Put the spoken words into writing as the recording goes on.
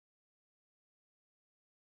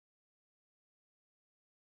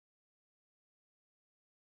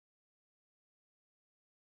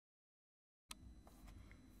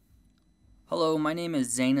Hello, my name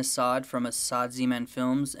is Zain Assad from Assad Z-Man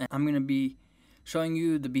Films, and I'm going to be showing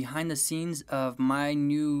you the behind the scenes of my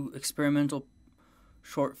new experimental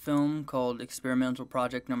short film called Experimental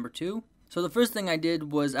Project Number 2. So the first thing I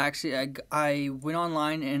did was actually I went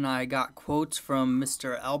online and I got quotes from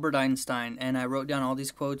Mr. Albert Einstein, and I wrote down all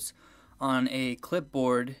these quotes on a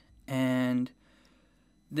clipboard, and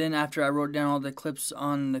then after I wrote down all the clips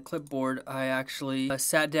on the clipboard, I actually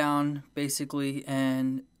sat down basically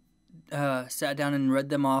and sat down and read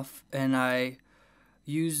them off, and I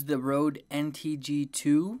used the Rode NTG2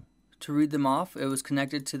 to read them off. It was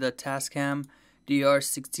connected to the Tascam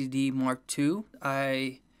DR60D Mark II.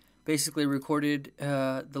 I basically recorded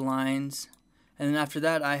the lines, and then after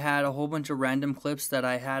that I had a whole bunch of random clips that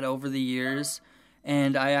I had over the years,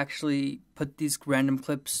 and I actually put these random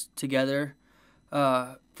clips together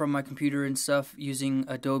from my computer and stuff using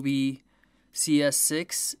Adobe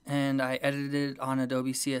CS6, and I edited it on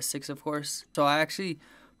Adobe CS6, of course. So I actually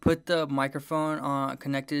put the microphone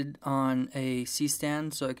connected on a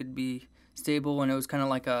C-stand so it could be stable, and it was kind of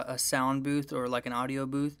like a sound booth or like an audio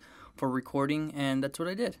booth for recording, and that's what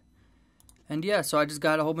I did. And yeah, so I just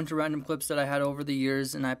got a whole bunch of random clips that I had over the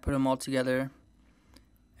years, and I put them all together,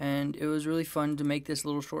 and it was really fun to make this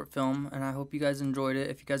little short film, and I hope you guys enjoyed it.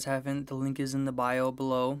 If you guys haven't, the link is in the bio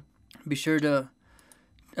below. Be sure to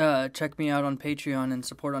check me out on Patreon and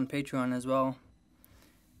support on Patreon as well.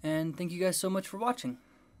 And thank you guys so much for watching.